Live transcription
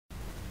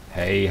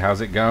Hey,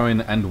 how's it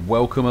going? And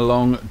welcome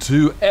along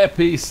to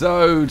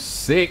episode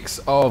 6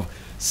 of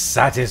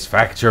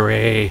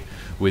Satisfactory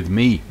with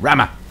me,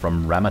 Rameh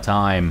from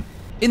RammehTime.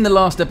 In the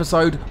last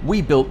episode,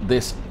 we built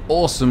this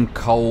awesome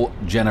coal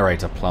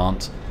generator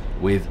plant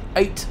with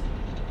 8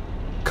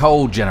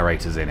 coal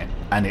generators in it,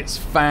 and it's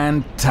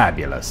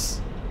fantabulous.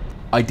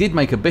 I did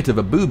make a bit of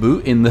a boo-boo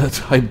in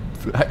that I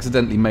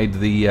accidentally made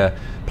the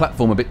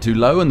platform a bit too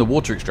low and the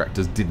water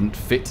extractors didn't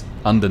fit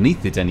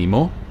underneath it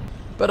anymore.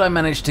 But I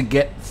managed to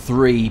get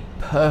 3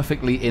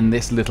 perfectly in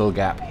this little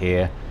gap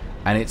here,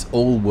 and it's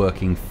all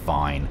working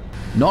fine.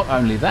 Not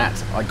only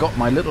that, I got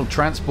my little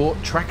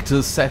transport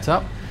tractors set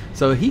up,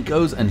 so he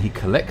goes and he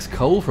collects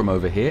coal from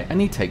over here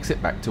and he takes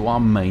it back to our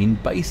main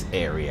base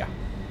area.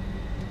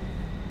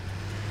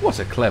 What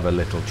a clever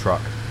little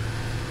truck.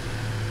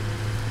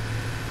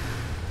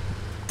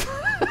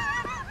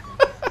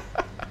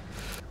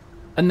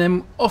 And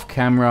then off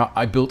camera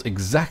I built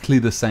exactly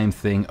the same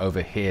thing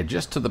over here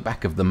just to the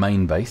back of the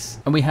main base,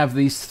 and we have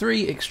these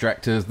 3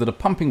 extractors that are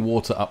pumping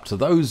water up to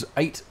those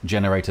 8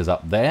 generators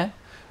up there,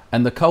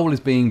 and the coal is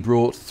being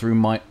brought through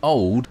my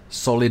old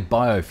solid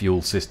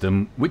biofuel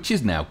system, which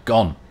is now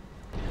gone.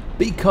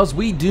 Because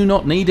we do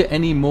not need it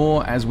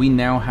anymore, as we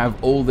now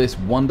have all this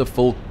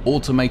wonderful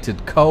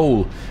automated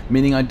coal,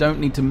 meaning I don't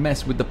need to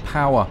mess with the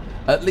power,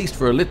 at least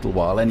for a little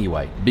while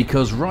anyway,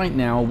 because right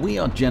now we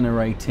are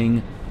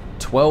generating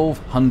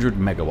 1200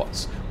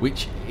 megawatts,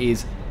 which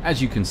is,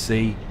 as you can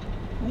see,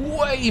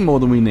 way more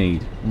than we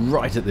need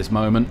right at this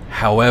moment.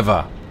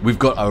 However, we've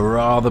got a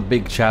rather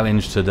big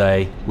challenge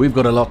today. We've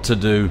got a lot to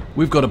do.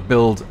 We've got to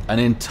build an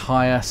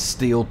entire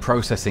steel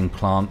processing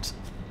plant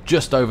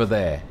just over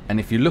there, and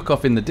if you look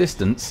off in the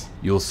distance,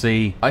 you'll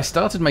see I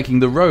started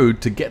making the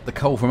road to get the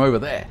coal from over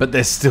there, but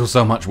there's still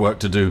so much work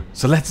to do,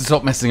 so let's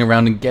stop messing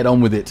around and get on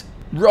with it.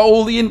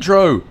 Roll the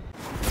intro.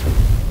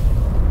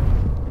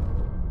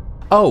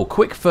 Oh,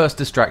 quick first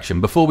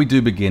distraction. Before we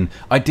do begin,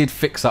 I did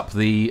fix up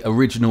the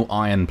original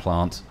iron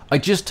plant. I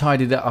just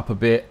tidied it up a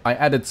bit, I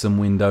added some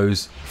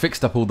windows,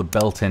 fixed up all the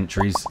belt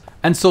entries,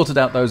 and sorted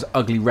out those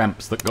ugly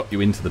ramps that got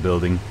you into the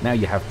building. Now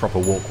you have proper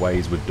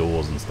walkways with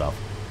doors and stuff.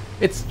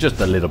 It's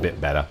just a little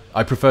bit better.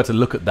 I prefer to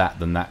look at that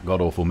than that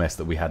god-awful mess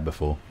that we had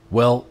before.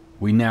 Well,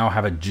 we now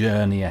have a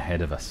journey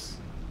ahead of us.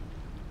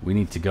 We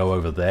need to go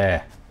over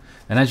there.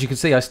 And as you can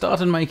see, I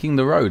started making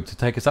the road to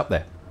take us up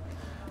there.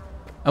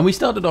 And we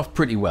started off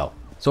pretty well.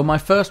 So my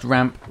first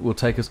ramp will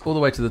take us all the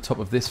way to the top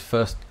of this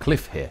first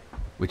cliff here,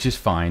 which is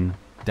fine,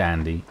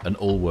 dandy, and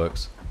all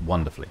works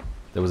wonderfully.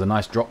 There was a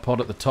nice drop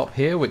pod at the top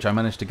here, which I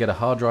managed to get a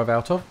hard drive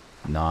out of.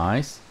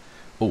 Nice.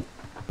 Oh,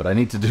 but I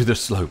need to do the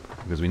slope,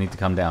 because we need to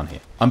come down here.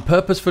 I'm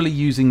purposefully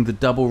using the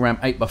double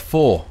ramp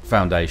 8x4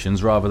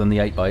 foundations rather than the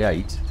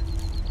 8x8.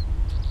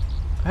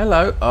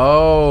 Hello.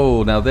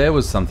 Oh, now there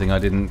was something I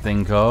didn't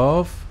think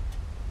of.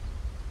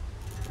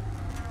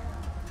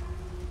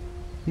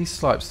 He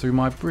swipes through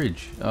my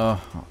bridge. Oh,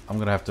 I'm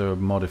going to have to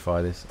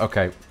modify this.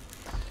 Okay.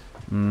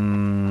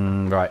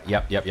 Right.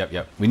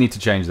 Yep. We need to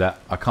change that.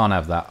 I can't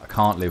have that. I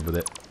can't live with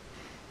it.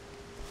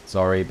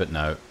 Sorry, but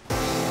no.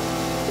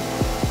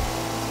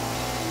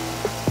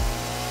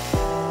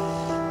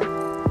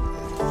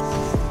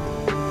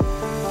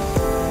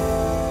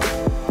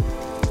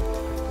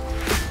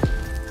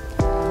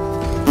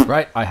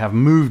 Right, I have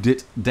moved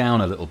it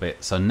down a little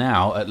bit. So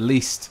now, at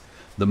least,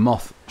 the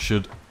moth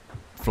should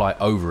fly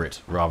over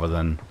it rather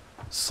than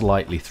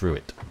slightly through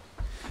it.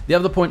 The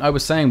other point I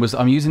was saying was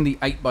I'm using the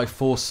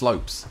 8x4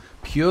 slopes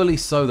purely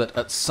so that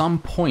at some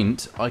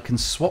point I can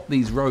swap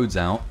these roads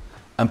out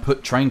and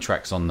put train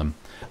tracks on them.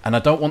 And I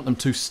don't want them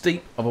too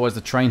steep, otherwise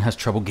the train has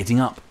trouble getting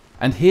up.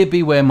 And here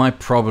be where my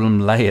problem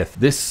layeth.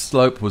 This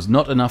slope was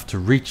not enough to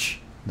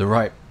reach the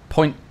right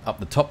point up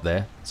the top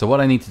there. So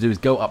what I need to do is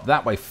go up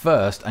that way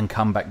first and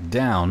come back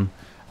down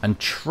and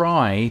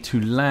try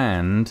to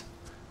land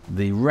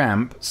the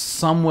ramp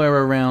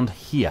somewhere around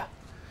here,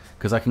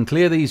 because I can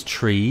clear these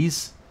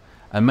trees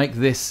and make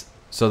this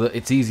so that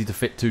it's easy to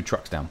fit 2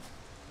 trucks down.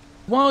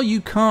 While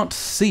you can't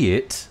see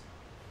it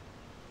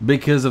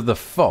because of the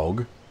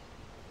fog,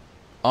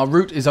 our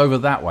route is over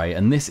that way,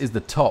 and this is the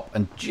top,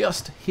 and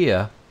just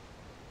here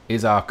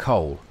is our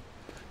coal.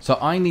 So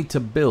I need to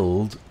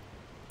build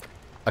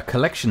a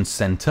collection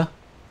center,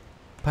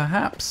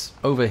 perhaps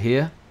over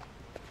here,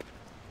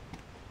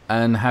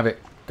 and have it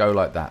go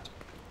like that.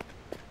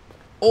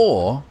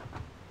 Or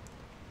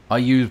I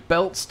use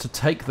belts to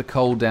take the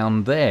coal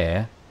down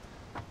there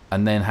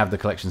and then have the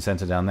collection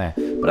center down there.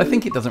 But I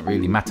think it doesn't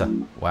really matter.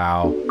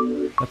 Wow,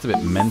 that's a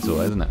bit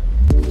mental, isn't it?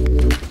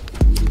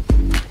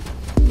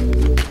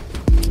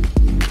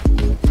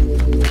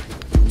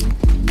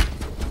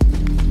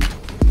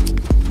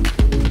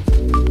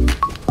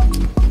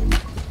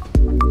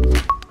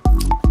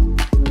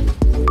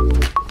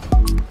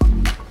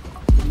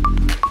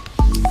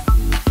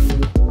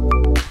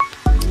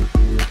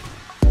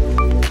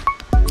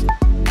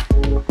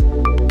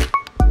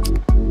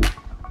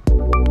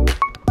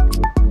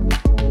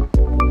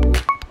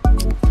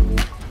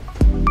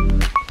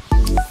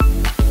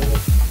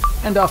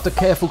 And after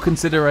careful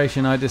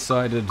consideration, I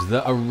decided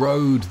that a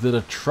road that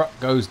a truck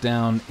goes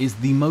down is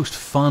the most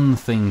fun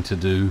thing to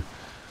do.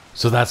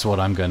 So that's what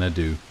I'm going to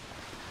do.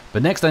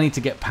 But next I need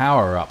to get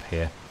power up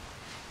here.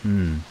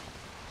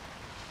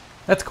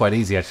 That's quite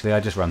easy actually, I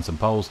just run some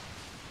poles.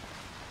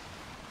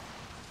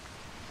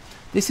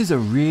 This is a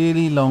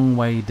really long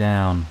way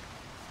down.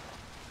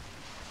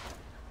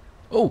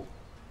 Oh,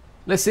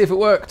 let's see if it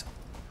worked.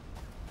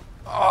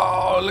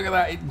 Oh, look at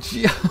that, it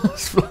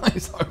just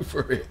flies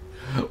over it.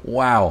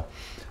 Wow.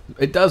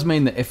 It does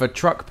mean that if a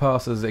truck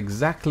passes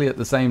exactly at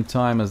the same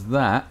time as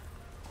that,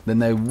 then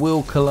they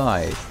will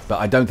collide. But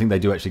I don't think they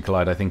do actually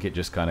collide, I think it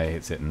just kind of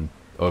hits it and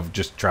or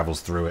just travels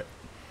through it.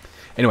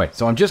 Anyway,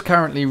 so I'm just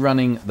currently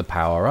running the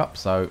power up,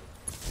 so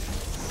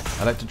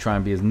I like to try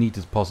and be as neat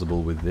as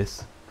possible with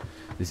this.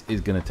 This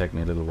is going to take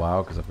me a little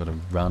while because I've got to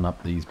run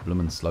up these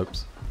bloomin'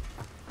 slopes.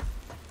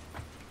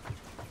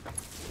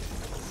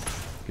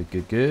 Good,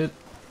 good, good.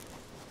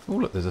 Oh,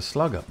 look, there's a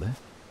slug up there.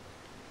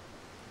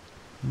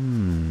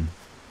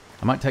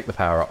 I might take the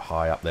power up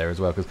high up there as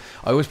well, because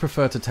I always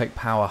prefer to take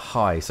power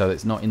high so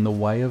it's not in the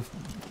way of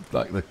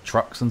like the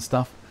trucks and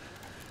stuff.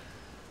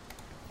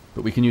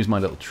 But we can use my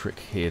little trick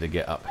here to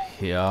get up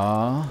here.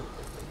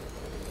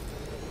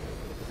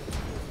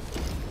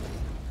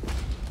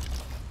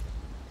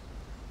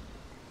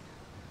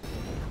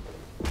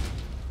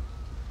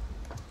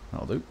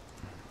 That'll do.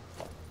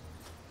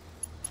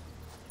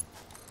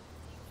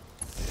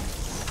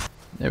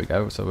 There we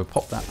go, so we'll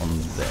pop that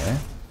on there.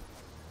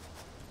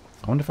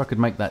 I wonder if I could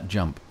make that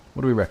jump.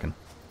 What do we reckon?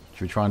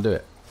 Should we try and do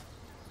it?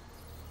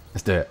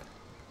 Let's do it.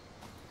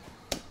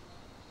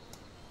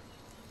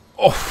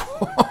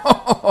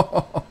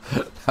 Oh!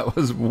 That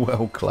was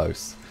well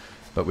close.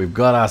 But we've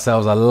got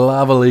ourselves a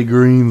lovely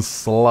green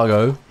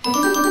sluggo.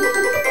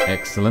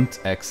 Excellent,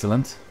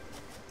 excellent.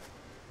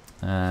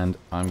 And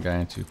I'm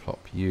going to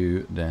plop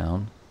you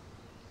down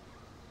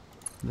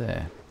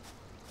there.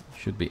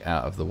 Should be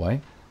out of the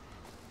way.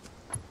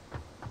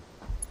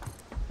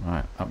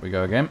 Right, up we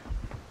go again.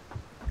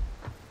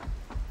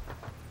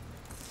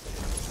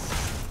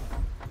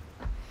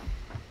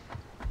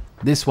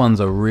 This one's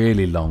a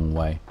really long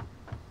way.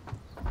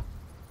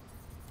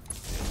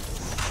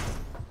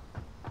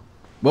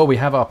 Well, we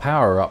have our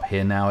power up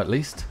here now at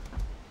least.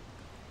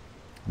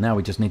 Now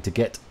we just need to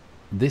get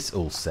this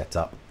all set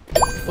up.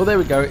 Well, there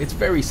we go. It's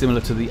very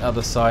similar to the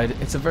other side.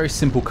 It's a very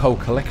simple coal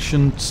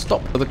collection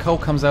stop. The coal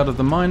comes out of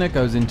the miner,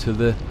 goes into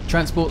the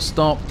transport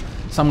stop.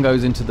 Some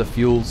goes into the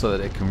fuel so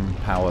that it can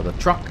power the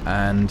truck.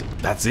 And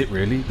that's it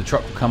really. The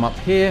truck will come up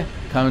here,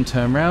 come and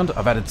turn around.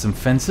 I've added some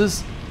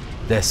fences.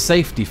 They're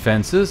safety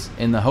fences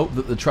in the hope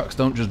that the trucks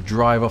don't just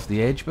drive off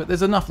the edge. But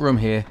there's enough room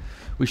here.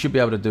 We should be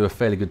able to do a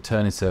fairly good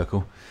turning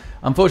circle.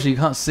 Unfortunately, you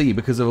can't see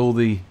because of all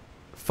the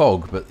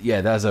fog. But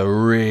yeah, there's a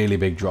really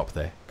big drop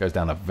there. Goes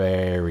down a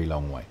very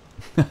long way.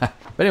 But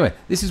anyway,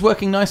 this is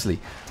working nicely.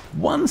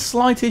 One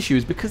slight issue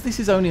is because this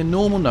is only a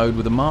normal node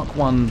with a Mark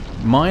 1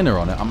 miner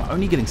on it, I'm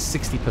only getting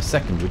 60 per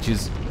second, which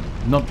is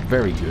not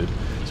very good.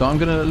 So I'm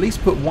going to at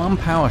least put one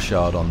power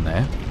shard on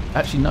there.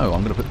 Actually, no,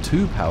 I'm going to put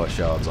 2 power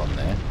shards on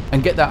there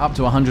and get that up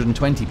to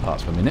 120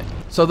 parts per minute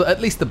so that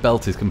at least the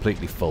belt is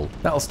completely full.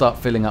 That'll start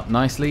filling up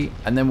nicely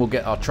and then we'll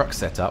get our truck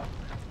set up.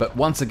 But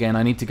once again,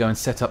 I need to go and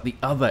set up the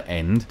other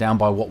end down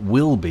by what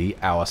will be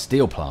our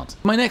steel plant.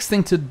 My next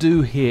thing to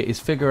do here is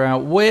figure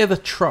out where the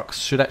trucks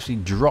should actually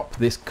drop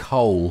this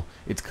coal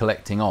it's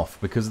collecting off,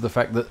 because of the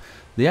fact that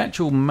the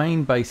actual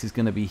main base is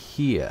going to be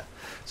here.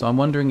 So I'm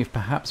wondering if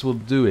perhaps we'll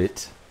do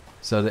it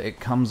so that it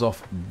comes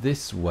off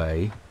this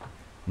way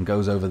and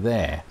goes over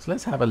there. So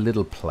let's have a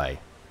little play.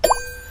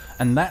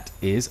 And that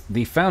is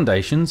the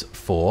foundations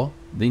for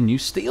the new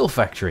steel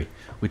factory,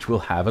 which will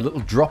have a little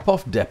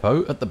drop-off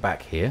depot at the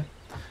back here.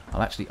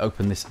 I'll actually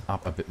open this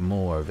up a bit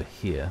more over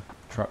here.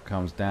 Truck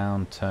comes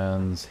down,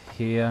 turns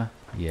here.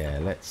 Yeah,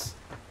 let's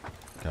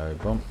go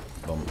bump,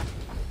 bump,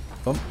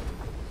 bump.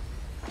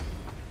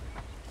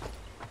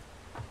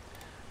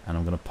 And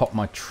I'm going to pop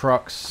my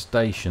truck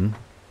station.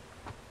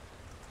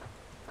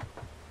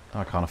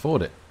 I can't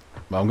afford it.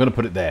 Well, I'm going to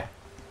put it there.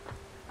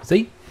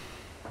 See?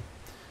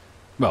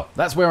 Well,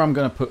 that's where I'm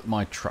going to put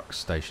my truck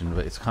station,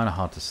 but it's kind of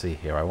hard to see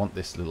here. I want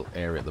this little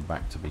area at the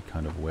back to be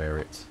kind of where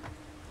it's...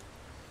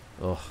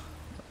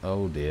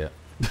 Oh dear.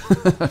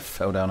 I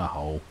fell down a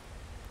hole.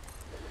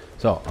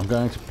 So I'm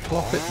going to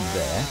plop it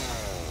there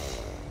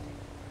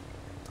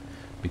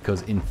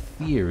because in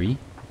theory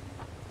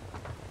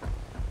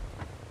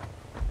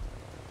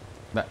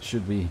that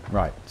should be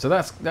right. So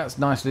that's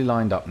nicely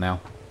lined up now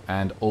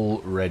and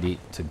all ready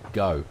to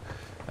go,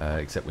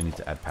 except we need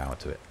to add power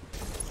to it.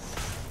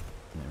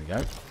 There we go.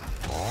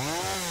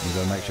 We've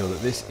got to make sure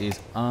that this is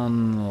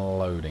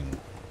unloading.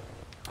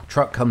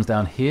 Truck comes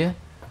down here,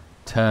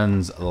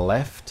 turns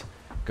left,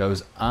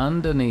 goes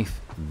underneath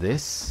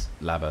this,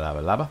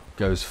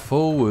 goes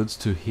forwards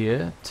to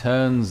here,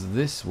 turns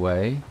this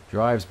way,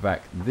 drives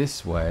back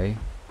this way.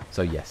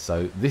 So yes,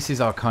 so this is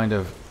our kind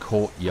of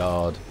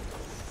courtyard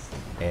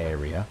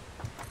area.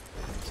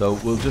 So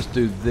we'll just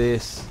do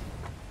this.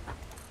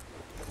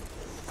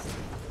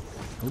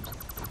 Oops.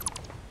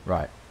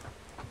 Right.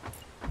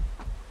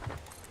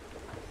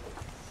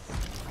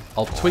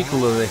 I'll tweak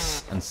all of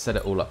this and set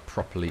it all up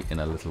properly in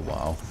a little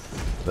while.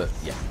 But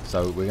yeah,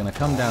 so we're going to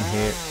come down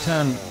here,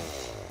 turn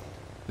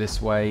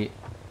this way,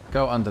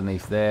 go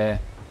underneath there.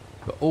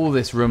 Got all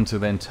this room to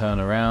then turn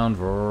around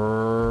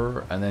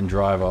and then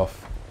drive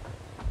off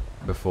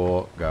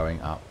before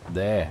going up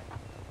there.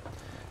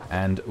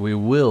 And we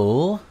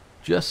will,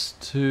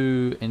 just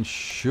to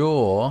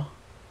ensure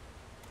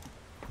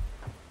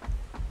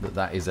that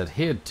that is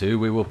adhered to,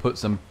 we will put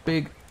some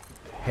big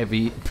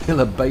heavy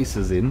pillar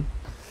bases in.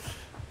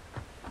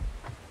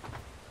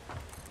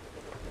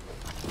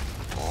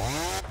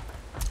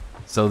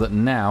 So that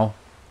now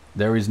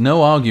there is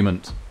no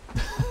argument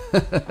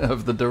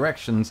of the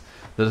directions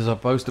that are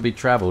supposed to be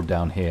travelled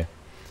down here.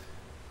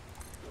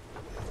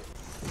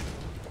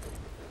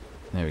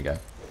 There we go.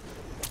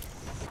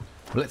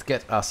 Let's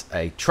get us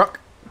a truck.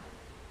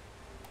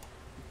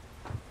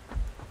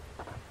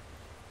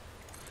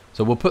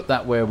 So we'll put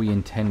that where we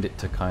intend it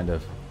to kind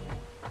of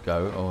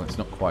go. Oh, it's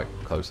not quite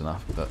close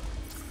enough, but...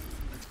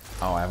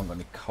 Oh, I haven't got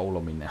any coal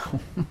on me now.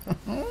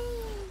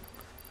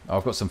 Oh,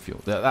 I've got some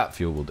fuel. That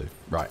fuel will do.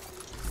 Right.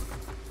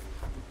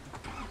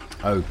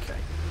 Okay.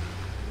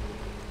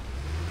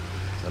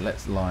 So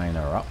let's line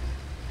her up.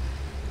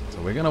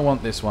 So we're going to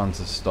want this one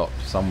to stop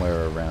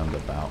somewhere around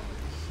about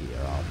here,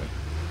 aren't we?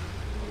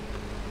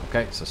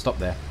 Okay, so stop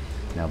there.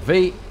 Now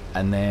V,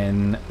 and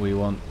then we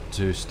want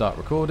to start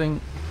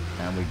recording,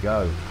 and we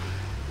go.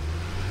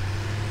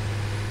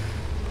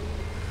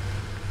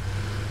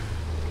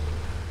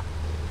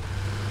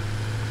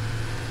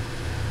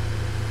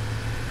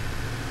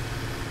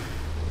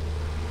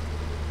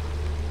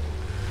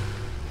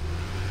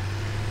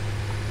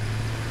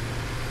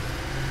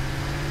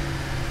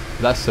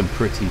 That's some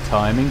pretty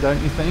timing,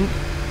 don't you think?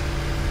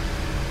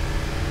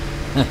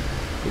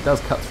 It does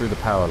cut through the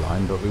power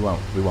line, but we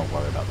won't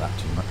worry about that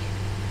too much.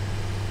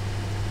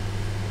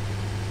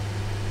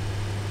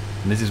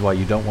 And this is why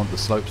you don't want the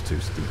slopes too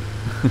steep.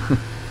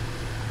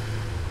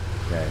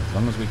 Okay, as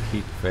long as we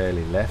keep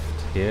fairly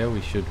left here,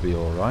 we should be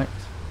all right.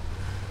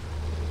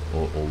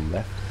 Or all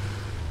left.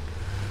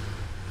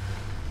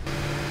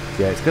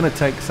 Yeah, it's going to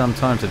take some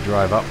time to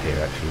drive up here,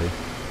 actually.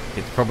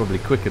 It's probably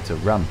quicker to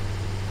run.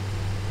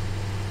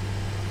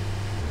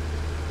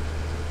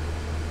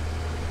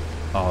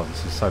 Oh,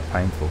 this is so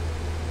painful.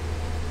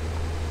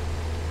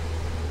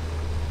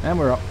 And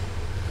we're up.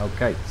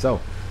 Okay,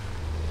 so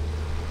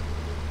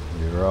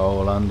we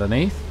roll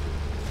underneath.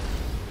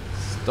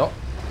 Stop.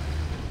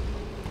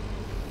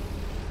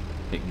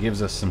 It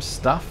gives us some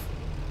stuff.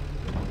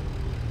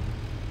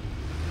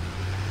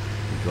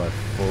 We drive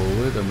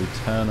forward and we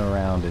turn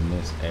around in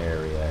this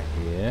area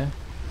here.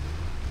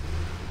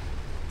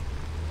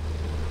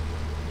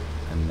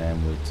 And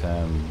then we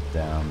turn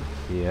down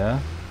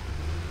here.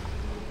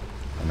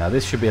 And now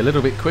this should be a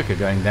little bit quicker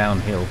going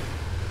downhill.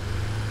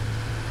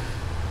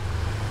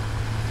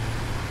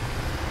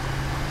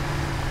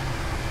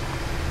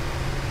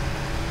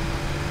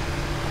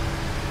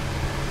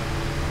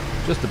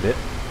 Just a bit.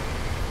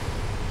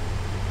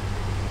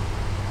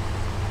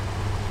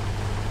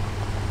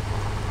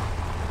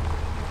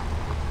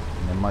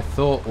 And then my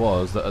thought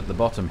was that at the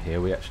bottom here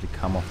we actually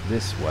come off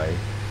this way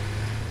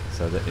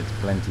so that it's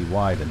plenty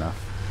wide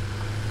enough.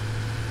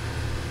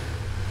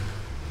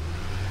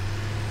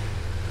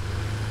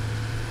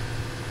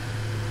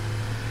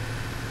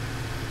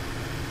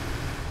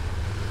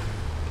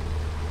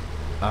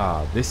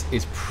 Ah, this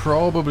is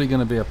probably going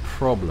to be a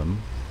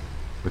problem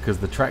because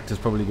the tractor's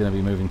probably going to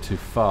be moving too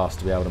fast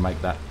to be able to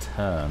make that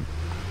turn.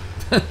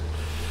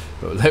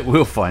 But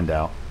we'll find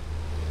out.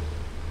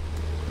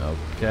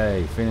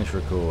 Okay, finish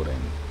recording.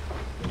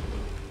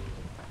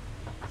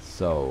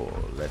 So,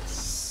 let's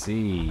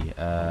see.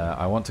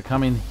 I want to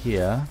come in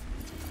here.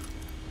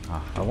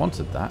 Ah, I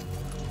wanted that.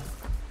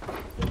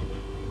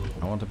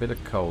 I want a bit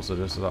of coal so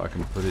just so that I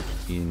can put it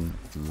in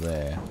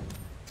there.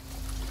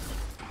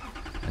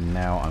 And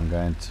now I'm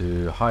going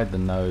to hide the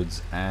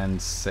nodes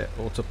and set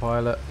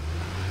autopilot.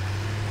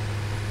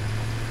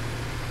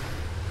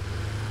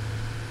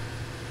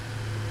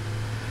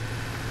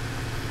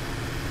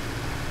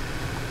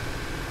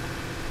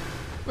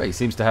 Well, he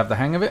seems to have the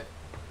hang of it.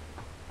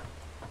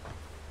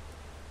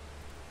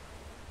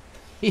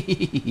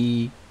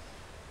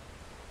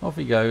 Off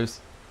he goes.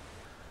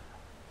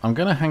 I'm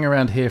going to hang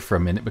around here for a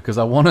minute because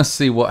I want to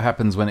see what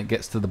happens when it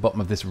gets to the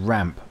bottom of this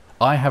ramp.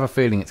 I have a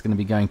feeling it's going to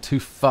be going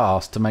too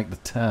fast to make the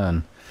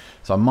turn.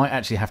 So I might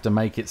actually have to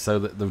make it so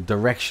that the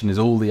direction is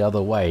all the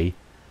other way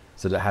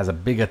so that it has a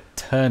bigger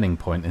turning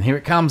point. And here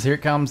it comes, here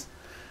it comes.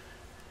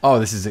 Oh,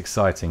 this is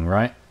exciting,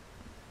 right?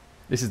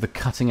 This is the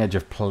cutting edge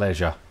of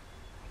pleasure.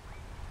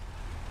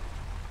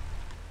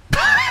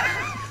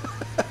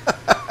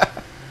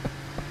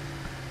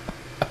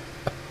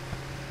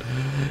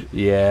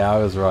 Yeah, I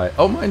was right.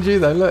 Oh, mind you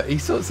though, look, he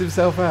sorts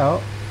himself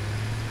out.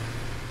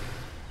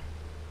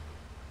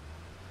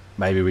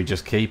 Maybe we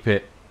just keep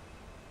it.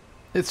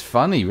 It's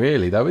funny,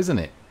 really, though, isn't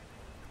it?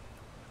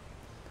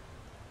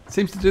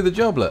 Seems to do the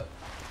job, look.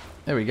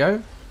 There we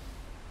go.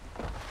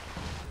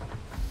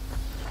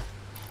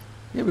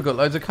 Yeah, we've got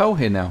loads of coal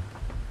here now.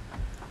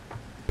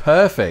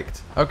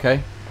 Perfect.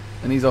 Okay.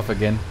 And he's off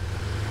again.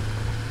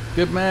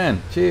 Good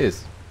man.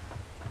 Cheers.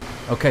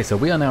 Okay, so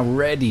we are now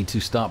ready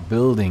to start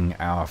building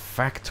our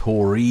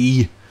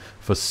factory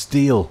for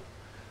steel.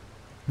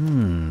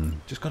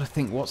 Just got to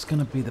think what's going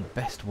to be the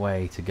best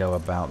way to go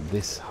about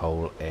this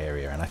whole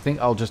area. And I think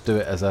I'll just do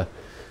it as a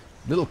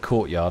little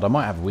courtyard. I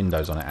might have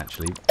windows on it,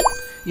 actually.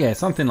 Yeah,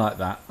 something like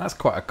that. That's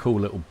quite a cool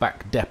little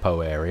back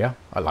depot area.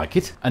 I like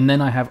it. And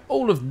then I have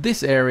all of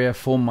this area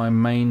for my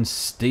main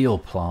steel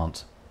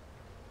plant.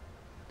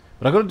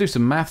 But I've got to do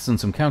some maths and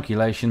some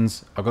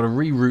calculations. I've got to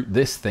reroute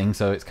this thing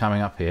so it's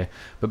coming up here.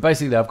 But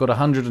basically I've got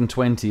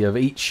 120 of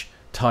each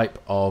type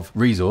of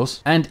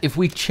resource. And if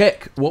we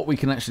check what we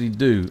can actually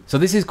do. So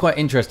this is quite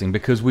interesting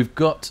because we've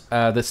got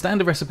the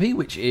standard recipe,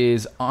 which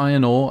is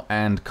iron ore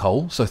and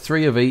coal. So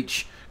 3 of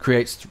each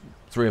creates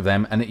 3 of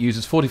them, and it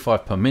uses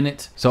 45 per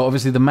minute. So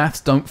obviously the maths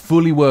don't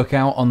fully work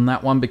out on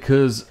that one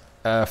because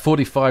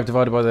 45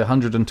 divided by the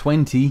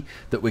 120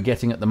 that we're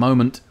getting at the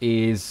moment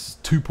is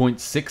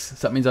 2.6. So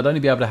that means I'd only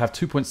be able to have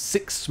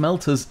 2.6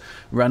 smelters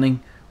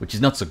running, which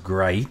is not so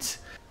great.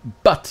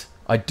 But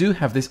I do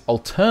have this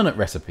alternate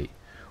recipe,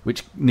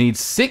 which needs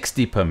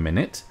 60 per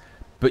minute,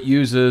 but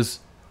uses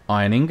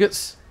iron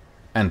ingots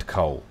and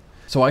coal.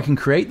 So I can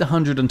create the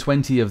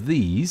 120 of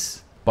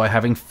these by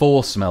having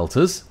 4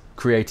 smelters,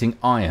 creating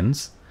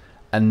irons,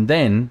 and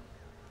then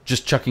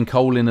just chucking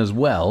coal in as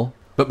well.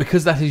 But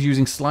because that is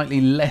using slightly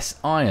less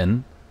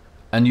iron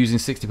and using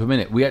 60 per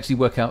minute, we actually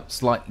work out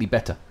slightly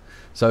better.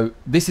 So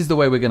this is the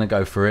way we're going to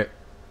go for it.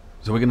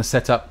 So we're going to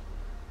set up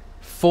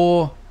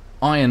 4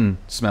 iron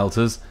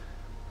smelters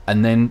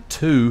and then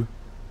 2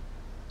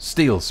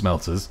 steel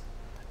smelters,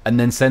 and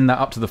then send that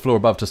up to the floor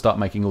above to start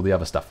making all the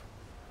other stuff.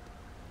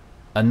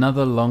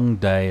 Another long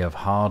day of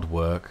hard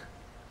work.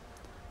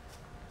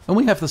 And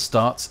we have the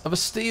starts of a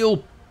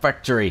steel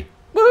factory.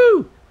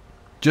 Woo!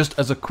 Just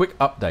as a quick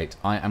update,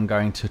 I am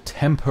going to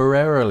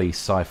temporarily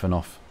siphon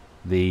off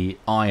the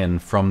iron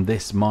from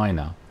this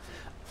miner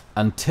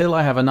until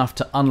I have enough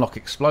to unlock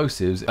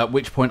explosives, at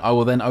which point I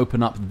will then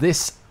open up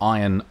this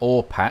iron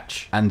ore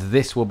patch, and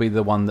this will be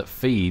the one that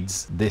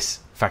feeds this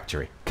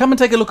factory. Come and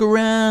take a look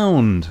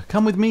around.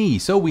 Come with me.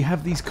 So we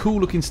have these cool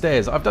looking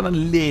stairs. I've done a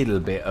little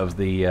bit of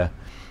the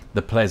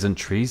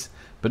pleasantries,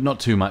 but not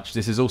too much.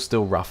 This is all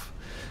still rough.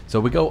 So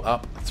we go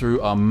up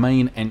through our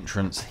main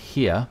entrance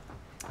here,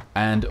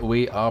 and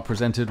we are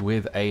presented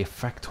with a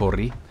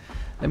factory.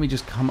 Let me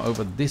just come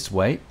over this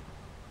way.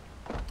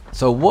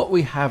 So what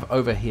we have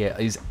over here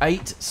is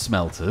 8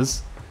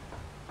 smelters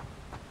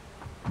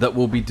that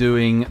will be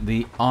doing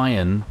the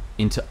iron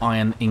into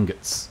iron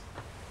ingots.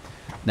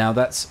 Now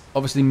that's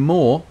obviously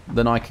more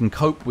than I can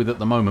cope with at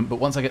the moment, but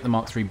once I get the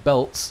Mark III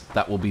belts,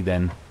 that will be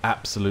then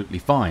absolutely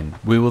fine.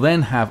 We will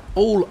then have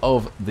all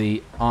of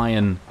the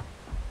iron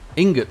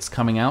ingots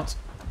coming out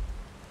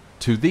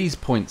to these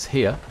points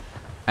here,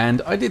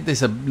 and I did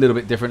this a little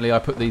bit differently. I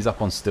put these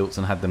up on stilts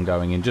and had them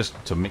going in just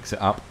to mix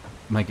it up,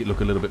 make it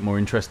look a little bit more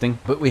interesting.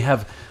 But we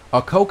have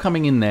our coal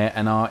coming in there,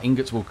 and our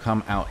ingots will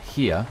come out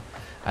here,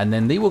 and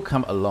then they will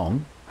come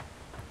along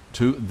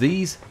to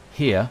these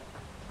here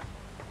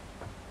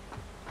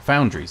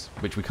foundries,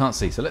 which we can't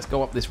see. So let's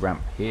go up this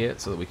ramp here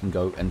so that we can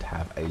go and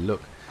have a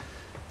look.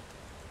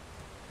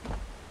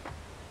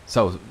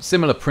 So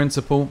similar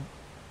principle.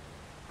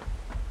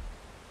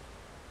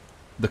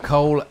 The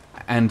coal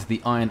and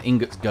the iron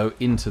ingots go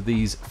into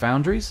these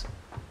foundries.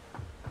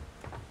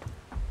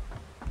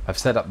 I've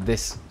set up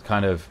this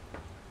kind of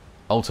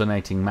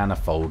alternating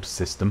manifold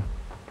system.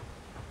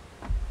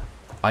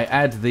 I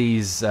add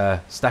these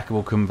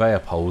stackable conveyor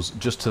poles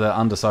just to the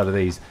underside of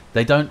these.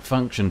 They don't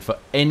function for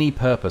any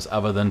purpose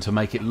other than to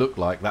make it look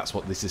like that's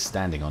what this is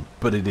standing on.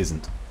 But it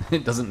isn't.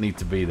 It doesn't need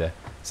to be there.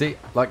 See,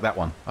 like that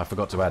one. I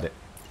forgot to add it.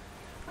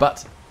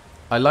 But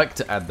I like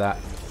to add that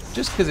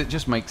just because it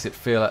just makes it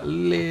feel a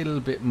little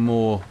bit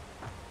more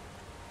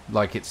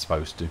like it's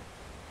supposed to.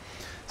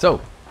 So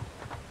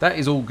that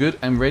is all good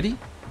and ready.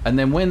 And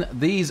then when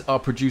these are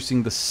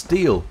producing the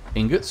steel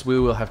ingots, we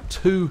will have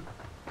 2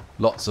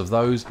 lots of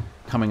those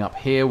coming up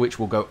here, which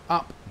will go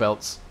up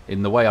belts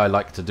in the way I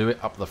like to do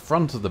it, up the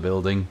front of the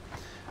building,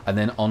 and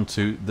then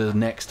onto the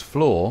next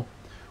floor,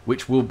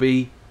 which will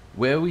be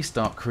where we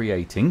start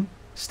creating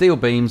steel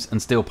beams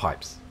and steel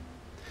pipes.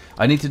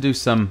 I need to do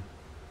some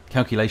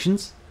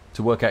calculations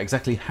to work out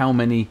exactly how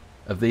many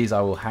of these I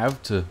will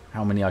have to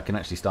how many I can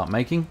actually start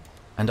making,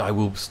 and I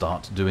will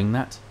start doing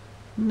that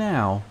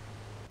now.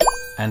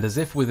 And as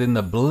if within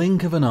the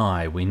blink of an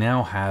eye, we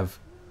now have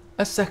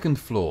a second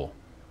floor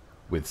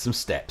with some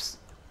steps.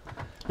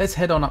 Let's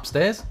head on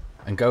upstairs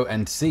and go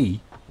and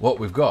see what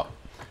we've got.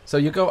 So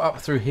you go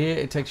up through here,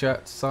 it takes you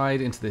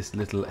outside into this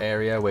little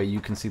area where you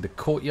can see the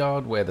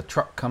courtyard where the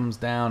truck comes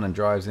down and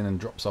drives in and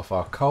drops off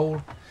our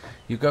coal.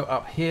 You go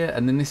up here,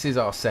 and then this is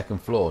our second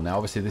floor. Now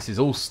obviously this is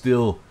all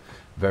still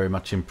very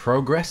much in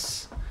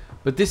progress,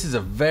 but this is a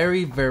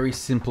very, very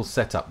simple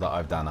setup that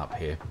I've done up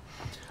here.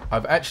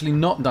 I've actually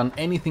not done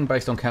anything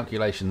based on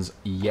calculations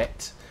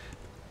yet.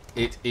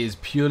 It is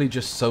purely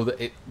just so that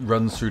it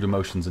runs through the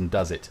motions and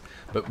does it.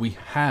 But we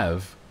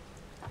have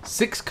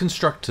 6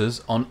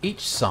 constructors on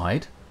each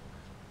side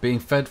being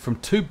fed from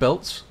 2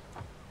 belts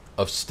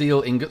of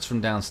steel ingots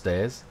from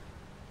downstairs.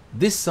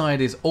 This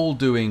side is all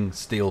doing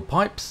steel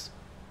pipes,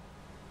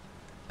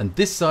 and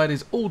this side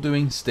is all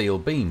doing steel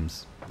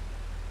beams.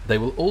 They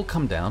will all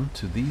come down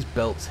to these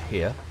belts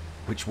here,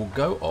 which will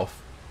go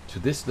off to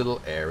this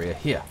little area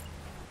here.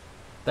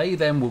 They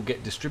then will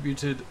get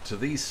distributed to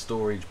these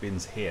storage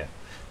bins here.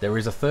 There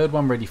is a 3rd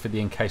one ready for the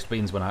encased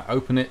beans when I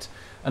open it,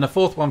 and a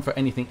 4th one for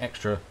anything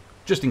extra,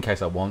 just in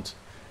case I want.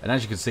 And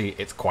as you can see,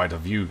 it's quite a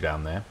view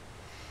down there.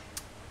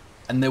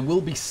 And there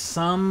will be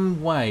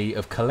some way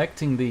of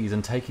collecting these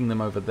and taking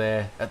them over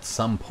there at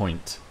some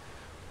point.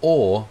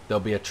 Or there'll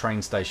be a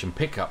train station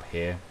pickup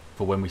here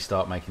for when we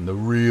start making the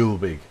real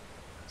big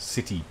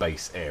city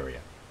base area.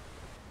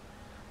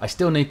 I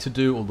still need to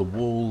do all the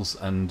walls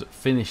and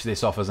finish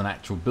this off as an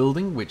actual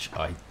building, which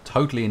I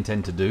totally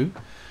intend to do.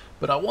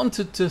 But I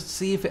wanted to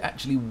see if it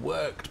actually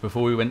worked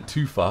before we went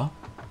too far.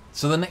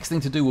 So the next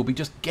thing to do will be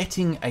just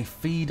getting a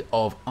feed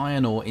of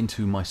iron ore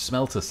into my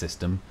smelter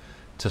system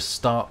to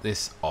start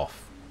this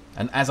off.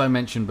 And as I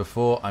mentioned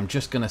before, I'm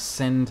just going to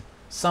send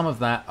some of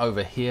that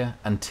over here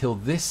until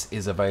this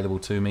is available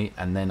to me,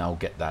 and then I'll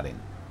get that in.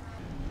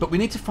 But we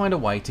need to find a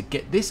way to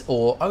get this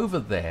ore over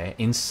there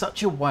in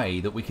such a way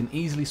that we can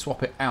easily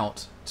swap it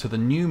out to the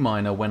new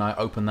miner when I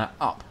open that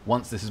up,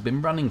 once this has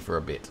been running for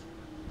a bit.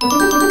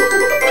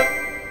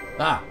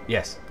 Ah,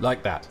 yes,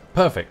 like that.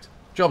 Perfect.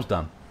 Job's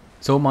done.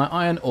 So my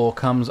iron ore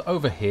comes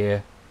over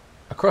here,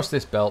 across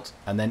this belt,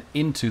 and then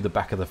into the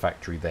back of the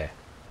factory there.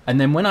 And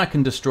then when I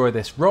can destroy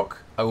this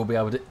rock, I will be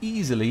able to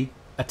easily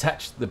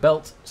attach the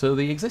belt to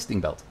the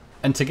existing belt.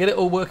 And to get it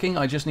all working,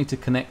 I just need to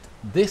connect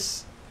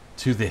this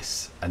to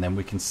this, and then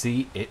we can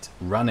see it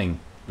running.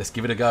 Let's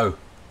give it a go.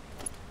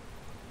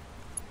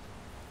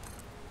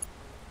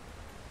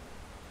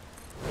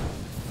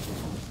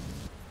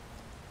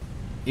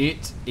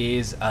 It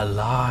is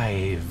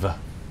alive.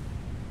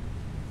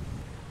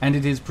 And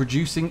it is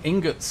producing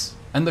ingots,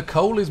 and the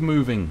coal is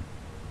moving.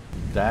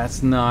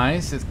 That's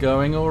nice, it's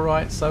going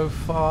alright so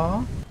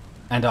far.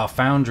 And our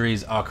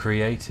foundries are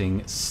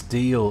creating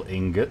steel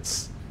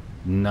ingots.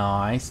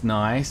 Nice,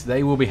 nice.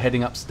 They will be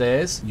heading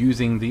upstairs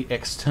using the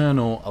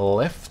external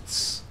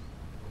lifts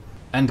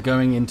and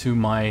going into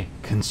my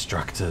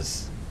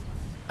constructors.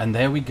 And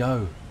there we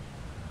go.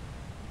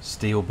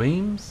 Steel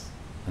beams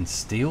and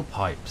steel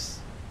pipes,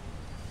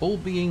 all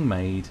being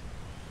made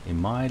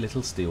in my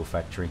little steel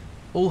factory,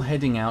 all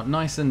heading out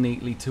nice and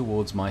neatly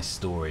towards my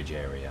storage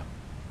area.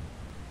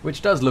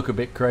 Which does look a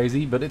bit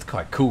crazy, but it's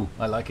quite cool.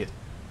 I like it.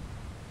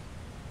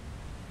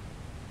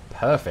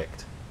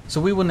 Perfect. So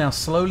we will now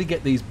slowly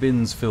get these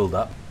bins filled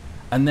up,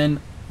 and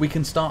then we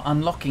can start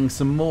unlocking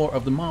some more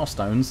of the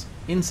milestones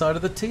inside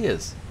of the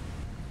tiers.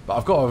 But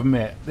I've got to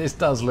admit, this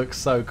does look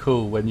so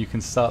cool when you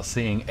can start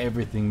seeing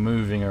everything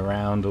moving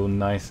around all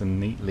nice and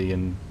neatly,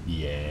 and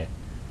yeah.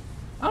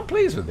 I'm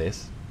pleased with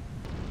this.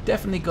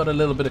 Definitely got a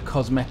little bit of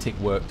cosmetic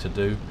work to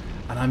do,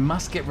 and I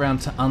must get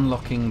round to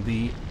unlocking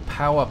the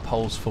power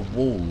poles for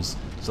walls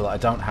so that I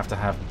don't have to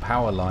have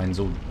power lines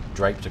all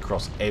draped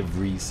across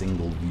every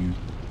single view.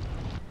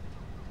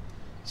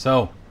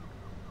 So,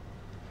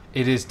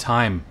 it is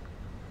time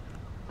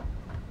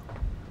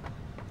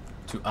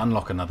to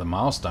unlock another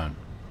milestone.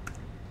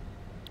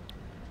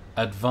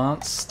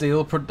 Advanced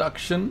steel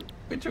production,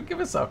 which will give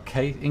us our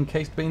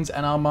encased beans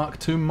and our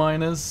Mark II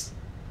miners.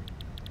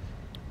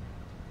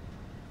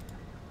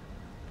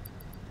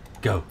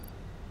 Go.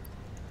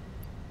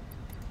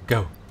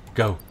 Go.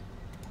 Go.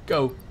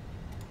 Go.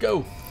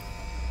 Go.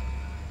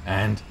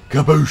 And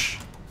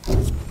kaboosh!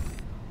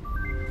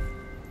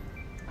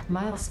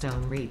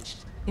 Milestone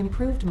reached.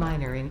 Improved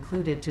miner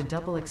included to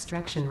double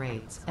extraction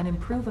rates and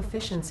improve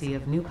efficiency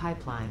of new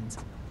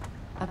pipelines.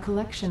 A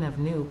collection of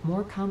new,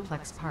 more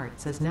complex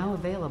parts is now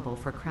available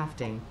for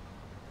crafting.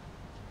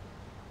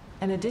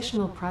 An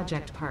additional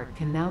project part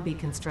can now be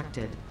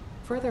constructed.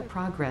 Further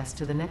progress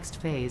to the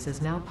next phase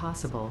is now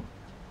possible.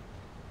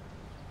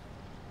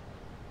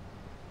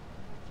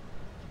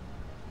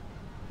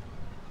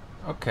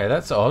 Okay,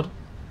 that's odd.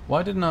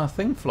 Why didn't our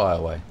thing fly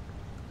away?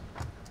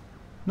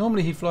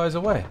 Normally he flies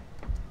away.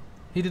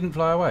 He didn't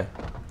fly away.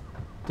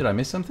 Did I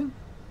miss something?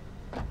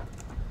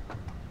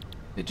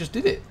 It just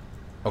did it.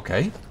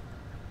 Okay.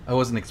 I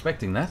wasn't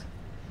expecting that.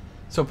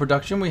 So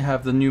production, we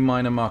have the new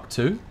miner Mark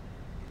II.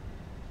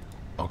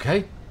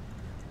 Okay.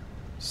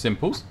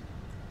 Simples.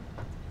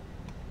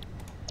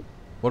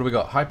 What do we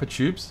got? Hyper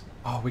tubes.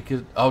 Oh, we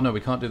could. Oh no, we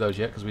can't do those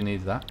yet because we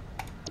need that.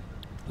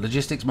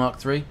 Logistics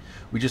Mark III.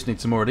 We just need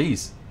some more of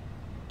these.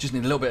 Just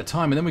need a little bit of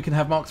time, and then we can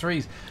have Mark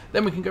IIIs.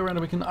 Then we can go around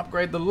and we can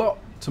upgrade the lot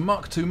to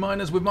Mark II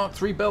miners with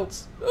Mark III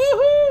belts.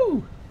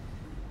 Woohoo!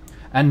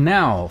 And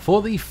now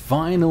for the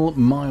final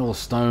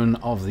milestone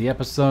of the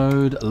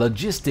episode,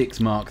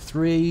 Logistics Mark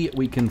III.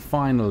 We can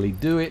finally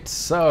do it.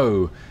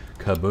 So,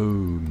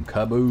 kaboom,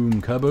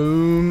 kaboom,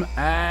 kaboom,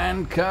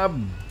 and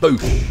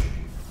kaboosh.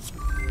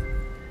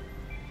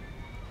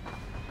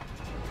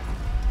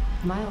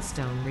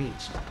 Milestone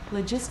reached.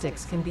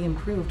 Logistics can be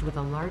improved with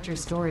a larger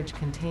storage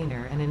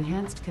container and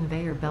enhanced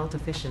conveyor belt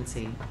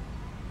efficiency.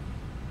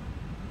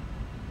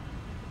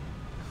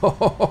 Ho,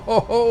 ho, ho, ho,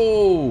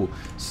 ho.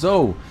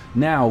 So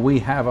now we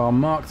have our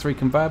Mark III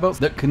conveyor belts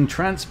that can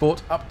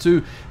transport up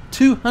to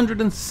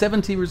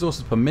 270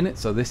 resources per minute.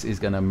 So this is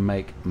going to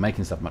make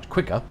making stuff much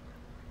quicker.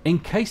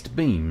 Encased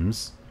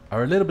beams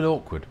are a little bit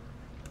awkward.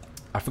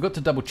 I forgot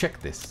to double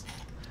check this,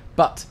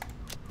 but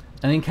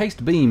an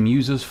encased beam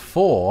uses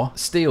 4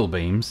 steel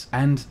beams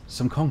and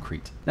some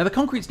concrete. Now the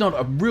concrete's not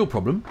a real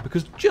problem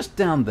because just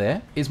down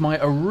there is my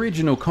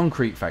original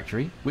concrete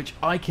factory, which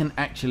I can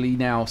actually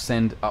now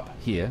send up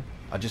here.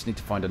 I just need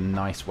to find a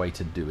nice way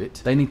to do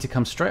it. They need to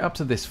come straight up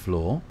to this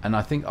floor, and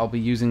I think I'll be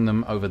using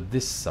them over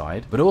this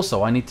side. But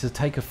also I need to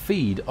take a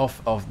feed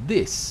off of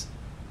this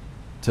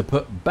to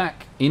put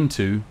back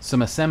into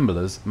some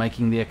assemblers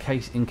making the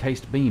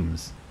encased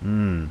beams.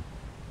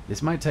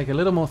 This might take a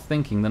little more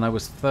thinking than I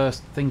was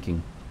first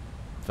thinking.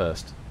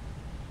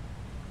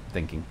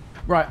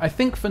 Right, I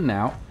think for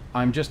now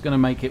I'm just going to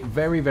make it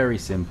very, very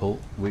simple.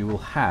 We will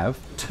have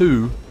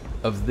 2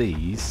 of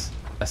these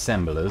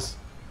assemblers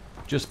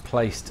just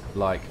placed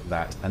like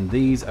that, and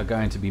these are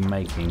going to be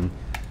making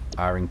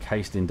our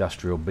encased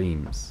industrial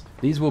beams.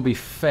 These will be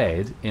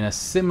fed in a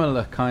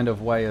similar kind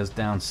of way as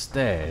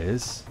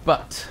downstairs,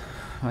 but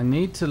I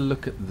need to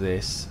look at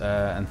this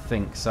and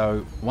think.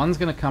 So one's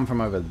going to come from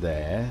over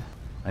there.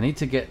 I need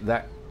to get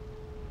that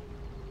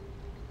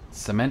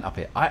cement up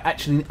here.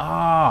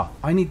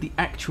 I need the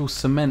actual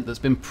cement that's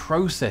been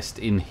processed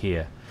in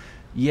here.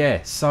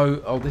 Yeah,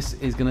 so this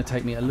is going to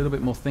take me a little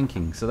bit more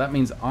thinking. So that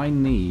means I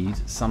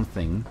need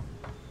something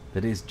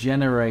that is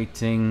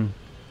generating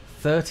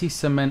 30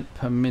 cement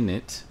per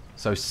minute.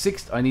 So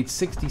I need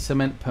 60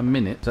 cement per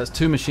minute. So that's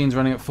 2 machines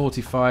running at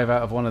 45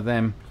 out of one of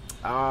them.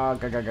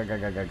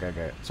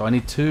 So I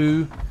need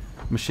 2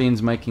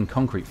 machines making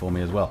concrete for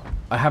me as well.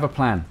 I have a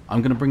plan.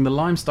 I'm going to bring the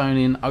limestone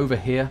in over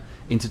here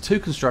into 2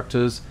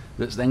 constructors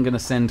that's then going to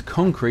send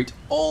concrete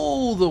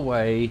all the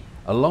way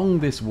along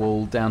this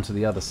wall down to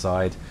the other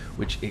side,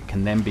 which it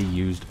can then be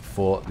used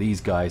for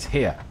these guys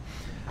here.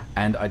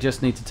 And I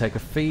just need to take a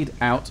feed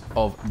out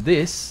of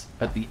this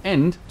at the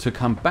end to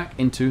come back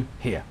into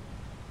here.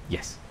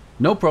 Yes,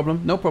 no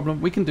problem, no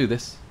problem. We can do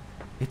this.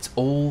 It's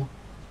all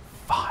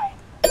fine.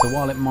 So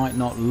while it might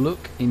not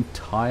look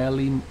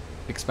entirely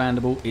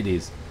expandable, it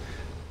is.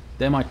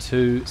 They're my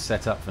 2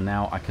 set up for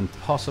now. I can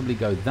possibly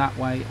go that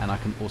way, and I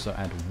can also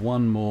add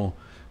 1 more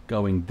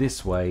going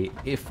this way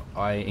if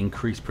I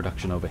increase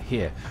production over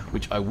here,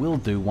 which I will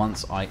do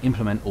once I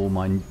implement all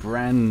my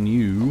brand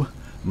new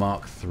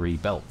Mark III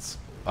belts.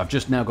 I've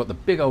just now got the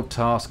big old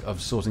task of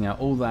sorting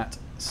out all that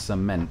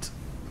cement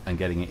and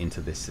getting it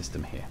into this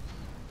system here.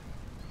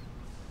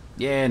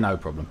 Yeah, no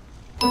problem.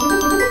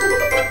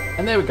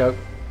 And there we go.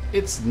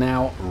 It's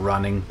now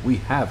running. We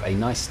have a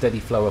nice steady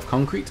flow of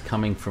concrete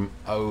coming from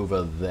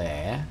over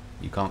there.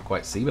 You can't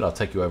quite see, but I'll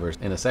take you over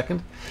in a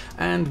second.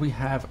 And we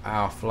have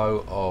our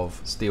flow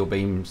of steel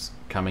beams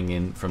coming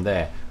in from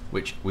there,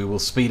 which we will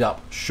speed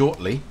up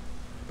shortly.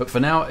 But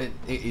for now, it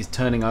is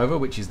turning over,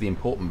 which is the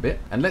important bit.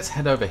 And let's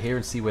head over here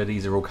and see where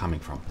these are all coming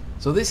from.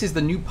 So this is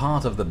the new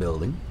part of the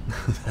building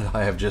that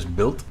I have just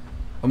built.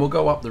 And we'll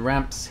go up the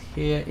ramps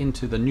here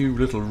into the new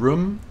little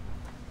room,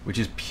 which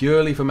is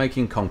purely for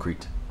making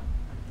concrete.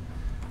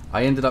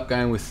 I ended up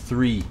going with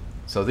 3.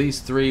 So these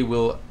 3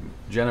 will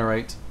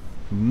generate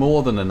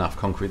more than enough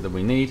concrete that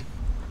we need.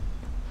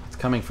 It's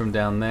coming from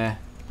down there,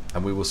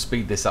 and we will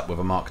speed this up with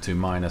a Mark II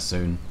miner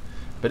soon.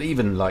 But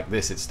even like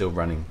this, it's still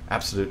running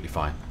absolutely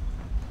fine.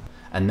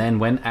 And then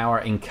when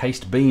our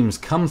encased beams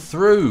come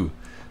through,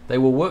 they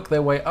will work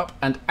their way up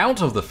and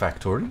out of the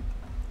factory,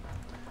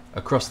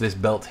 across this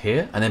belt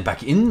here, and then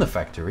back in the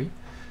factory,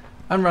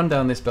 and run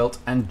down this belt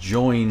and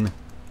join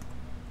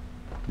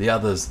the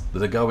others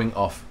that are going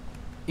off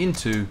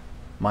into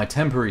my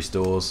temporary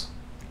stores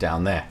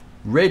down there,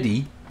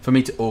 ready for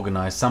me to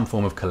organize some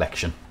form of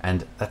collection.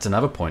 And that's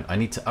another point. I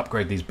need to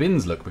upgrade these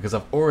bins, look, because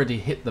I've already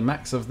hit the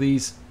max of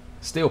these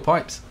steel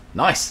pipes.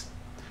 Nice.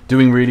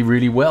 Doing really,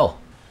 really well.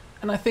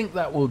 And I think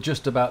that will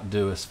just about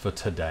do us for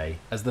today.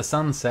 As the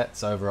sun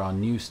sets over our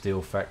new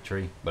steel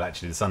factory, well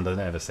actually the sun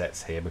never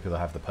sets here because I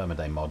have the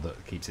permaday mod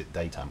that keeps it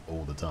daytime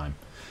all the time.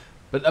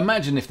 But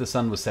imagine if the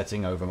sun was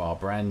setting over our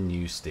brand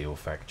new steel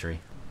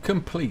factory,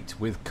 complete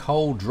with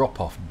coal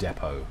drop-off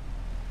depot.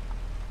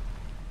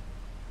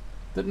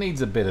 That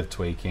needs a bit of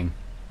tweaking,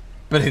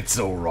 but it's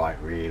alright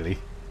really.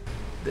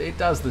 It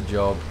does the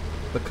job,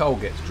 the coal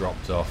gets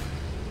dropped off,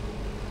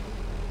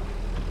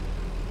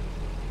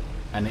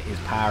 and it is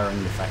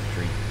powering the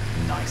factory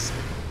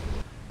nicely.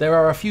 There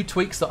are a few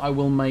tweaks that I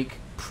will make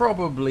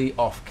probably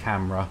off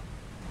camera.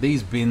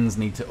 These bins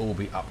need to all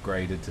be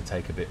upgraded to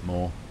take a bit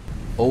more.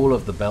 All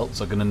of the belts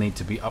are going to need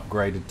to be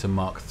upgraded to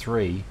Mark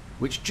III,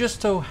 which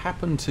just so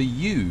happen to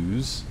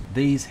use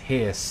these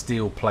here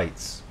steel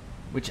plates,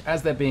 which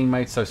as they're being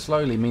made so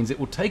slowly means it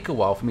will take a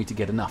while for me to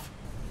get enough.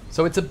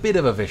 So it's a bit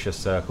of a vicious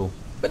circle,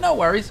 but no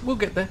worries, we'll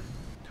get there.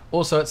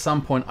 Also at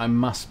some point I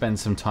must spend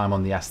some time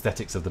on the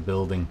aesthetics of the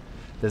building.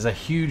 There's a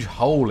huge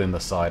hole in the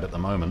side at the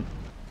moment,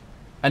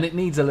 and it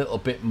needs a little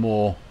bit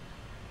more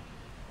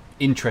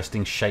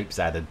interesting shapes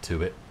added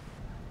to it.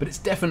 But it's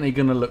definitely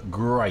going to look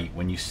great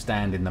when you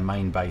stand in the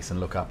main base and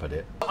look up at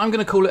it. I'm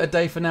going to call it a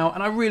day for now,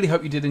 and I really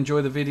hope you did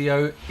enjoy the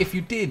video. If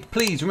you did,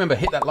 please remember,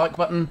 hit that like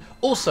button.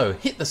 Also,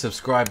 hit the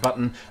subscribe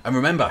button, and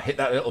remember, hit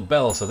that little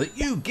bell so that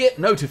you get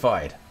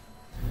notified.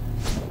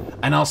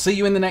 And I'll see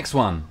you in the next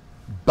one.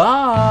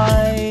 Bye!